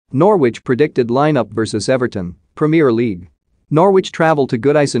Norwich predicted lineup versus Everton, Premier League. Norwich travel to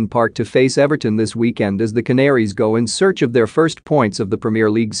Goodison Park to face Everton this weekend as the Canaries go in search of their first points of the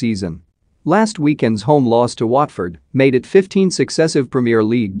Premier League season. Last weekend's home loss to Watford made it 15 successive Premier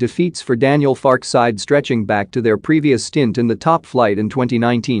League defeats for Daniel Farke's side, stretching back to their previous stint in the top flight in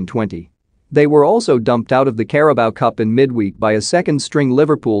 2019-20. They were also dumped out of the Carabao Cup in midweek by a second-string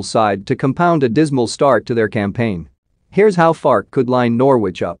Liverpool side to compound a dismal start to their campaign. Here's how Farke could line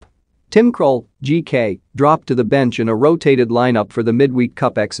Norwich up. Tim Krul, GK, dropped to the bench in a rotated lineup for the midweek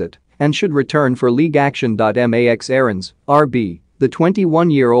cup exit and should return for league action. Max Aarons, RB, the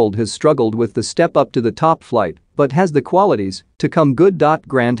 21-year-old has struggled with the step up to the top flight but has the qualities to come good.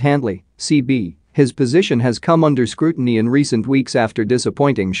 Grant Handley, CB, his position has come under scrutiny in recent weeks after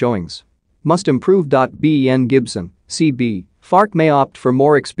disappointing showings. Must improve. Ben Gibson, CB, Farke may opt for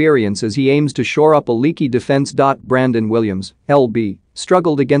more experience as he aims to shore up a leaky defense. Brandon Williams, LB,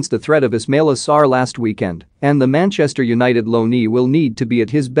 struggled against the threat of Ismaila Sarr last weekend, and the Manchester United loanee will need to be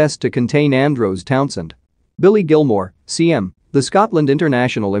at his best to contain Andros Townsend. Billy Gilmore, CM, the Scotland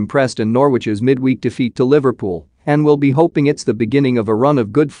international impressed in Norwich's midweek defeat to Liverpool and will be hoping it's the beginning of a run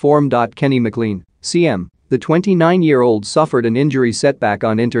of good form. Kenny McLean, CM, the 29-year-old suffered an injury setback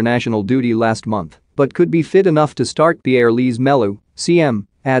on international duty last month but could be fit enough to start. Pierre-Lise Melu, CM,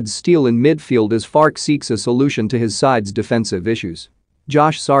 adds steel in midfield as Farke seeks a solution to his side's defensive issues.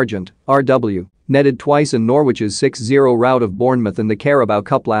 Josh Sargent, RW, netted twice in Norwich's 6-0 rout of Bournemouth in the Carabao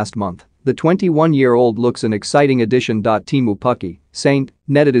Cup last month. The 21-year-old looks an exciting addition. Teemu Pukki, Saint,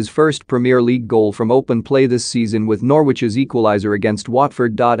 netted his first Premier League goal from open play this season with Norwich's equaliser against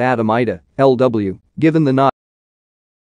Watford. Adam Ida, LW, given the nod